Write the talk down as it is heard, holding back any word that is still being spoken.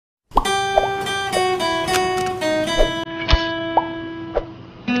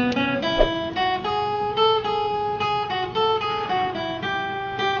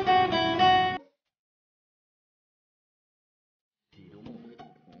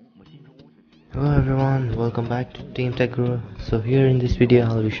Hello everyone, welcome back to Team Tech Guru. So here in this video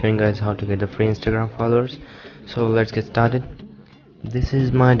I'll be showing guys how to get the free Instagram followers. So let's get started. This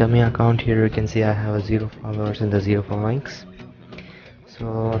is my dummy account. Here you can see I have a 0 followers and the 0 followings.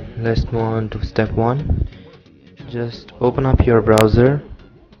 So let's move on to step 1. Just open up your browser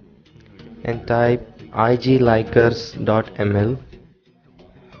and type iglikers.ml.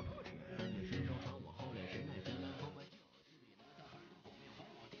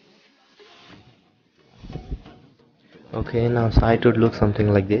 Okay, now site would look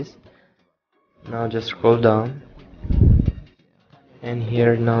something like this. Now just scroll down and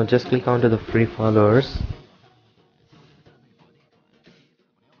here now just click onto the free followers.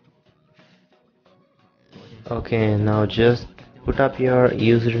 Okay, now just put up your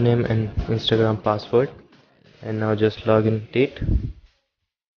username and Instagram password and now just log in it.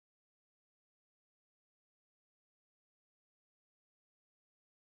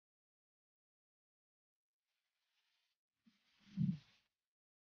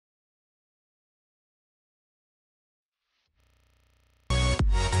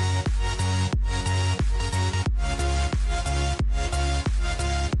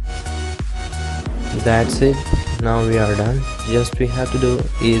 That's it. Now we are done. Just we have to do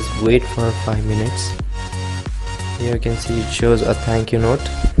is wait for 5 minutes. Here you can see it shows a thank you note.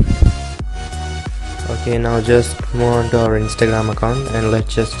 Okay, now just move on to our Instagram account and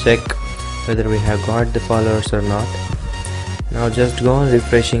let's just check whether we have got the followers or not. Now just go on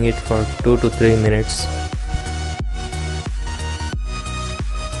refreshing it for 2 to 3 minutes.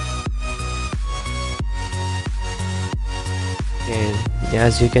 Okay,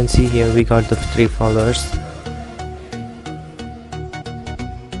 as you can see here we got the 3 followers.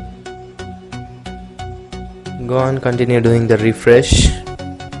 Go on, continue doing the refresh.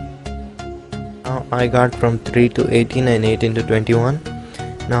 Now I got from 3 to 18 and 18 to 21.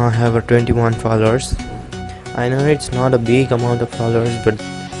 Now I have a 21 followers. I know it's not a big amount of followers, but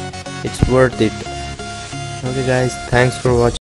it's worth it. Okay guys, thanks for watching.